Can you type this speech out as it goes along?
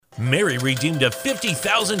Mary redeemed a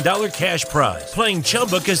 $50,000 cash prize playing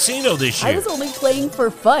Chumba Casino this year. I was only playing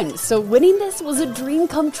for fun, so winning this was a dream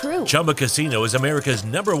come true. Chumba Casino is America's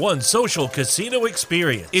 #1 social casino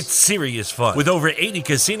experience. It's serious fun. With over 80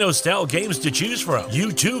 casino-style games to choose from,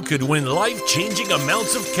 you too could win life-changing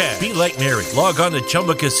amounts of cash. Be like Mary. Log on to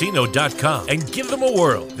ChumbaCasino.com and give them a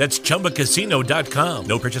whirl. That's ChumbaCasino.com.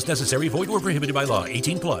 No purchase necessary. Void where prohibited by law.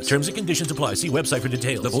 18 plus. Terms and conditions apply. See website for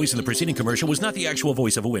details. The voice in the preceding commercial was not the actual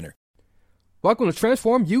voice of a winner. Welcome to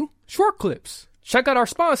Transform You Short Clips. Check out our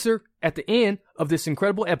sponsor at the end of this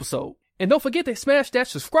incredible episode. And don't forget to smash that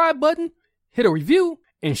subscribe button, hit a review,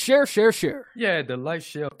 and share. Yeah, the light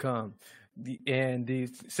shall come.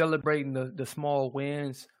 Celebrating the small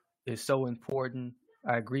wins is so important.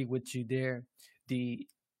 I agree with you there.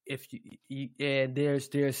 There's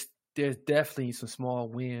definitely some small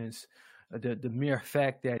wins. The mere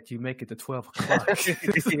fact that you make it to 12 o'clock,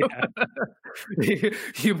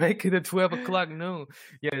 you make it to 12 o'clock noon.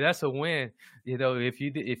 Yeah, that's a win. You know, if you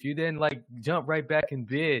didn't like jump right back in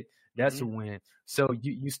bed, that's a win. So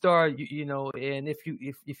you start, and if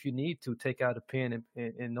you need to take out a pen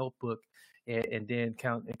and notebook and then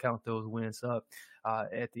count those wins up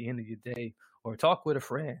at the end of your day, or talk with a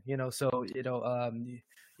friend.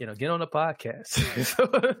 Get on a podcast.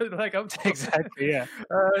 Like I'm talking. Exactly. Yeah.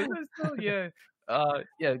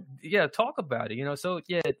 Talk about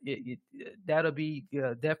it. That'll be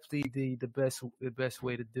definitely the best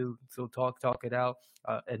way to do. So talk it out.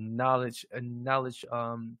 Acknowledge.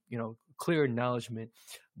 Clear acknowledgement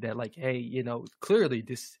that like, hey, clearly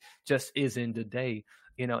this just isn't the day.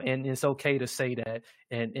 And it's okay to say that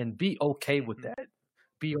and be okay with that.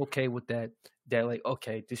 Be okay with that. That like,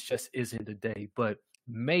 okay, this just isn't the day, but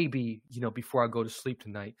maybe, before I go to sleep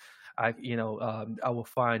tonight, I will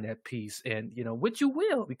find that peace, and which you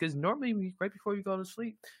will, because normally right before you go to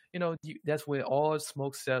sleep, that's when all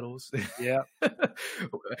smoke settles. Yeah.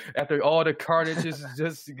 After all the carnage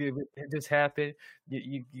just happened,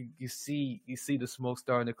 you see the smoke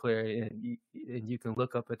starting to clear, and you can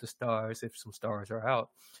look up at the stars if some stars are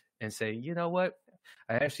out, and say, you know what,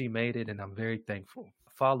 I actually made it, and I'm very thankful.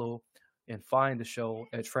 Follow and find the show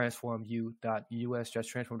at transformu.us, just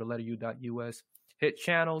transform the letter u.us. Hit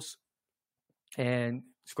channels and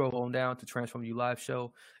scroll on down to Transform You Live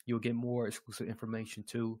Show. You'll get more exclusive information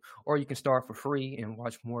too. Or you can start for free and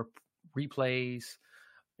watch more replays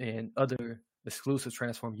and other exclusive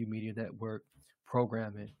Transform You Media Network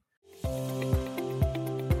programming.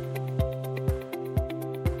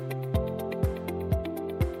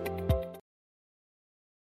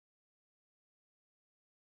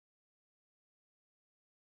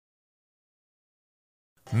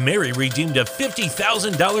 Mary redeemed a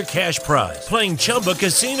 $50,000 cash prize playing Chumba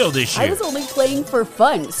Casino this year. I was only playing for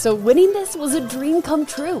fun, so winning this was a dream come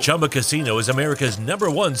true. Chumba Casino is America's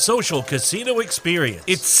 #1 social casino experience.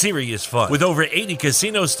 It's serious fun. With over 80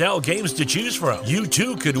 casino-style games to choose from, you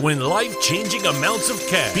too could win life-changing amounts of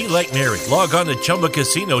cash. Be like Mary. Log on to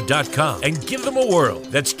ChumbaCasino.com and give them a whirl.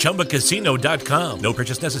 That's ChumbaCasino.com. No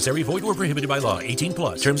purchase necessary. Void where prohibited by law. 18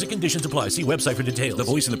 plus. Terms and conditions apply. See website for details. The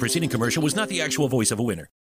voice in the preceding commercial was not the actual voice of a winner.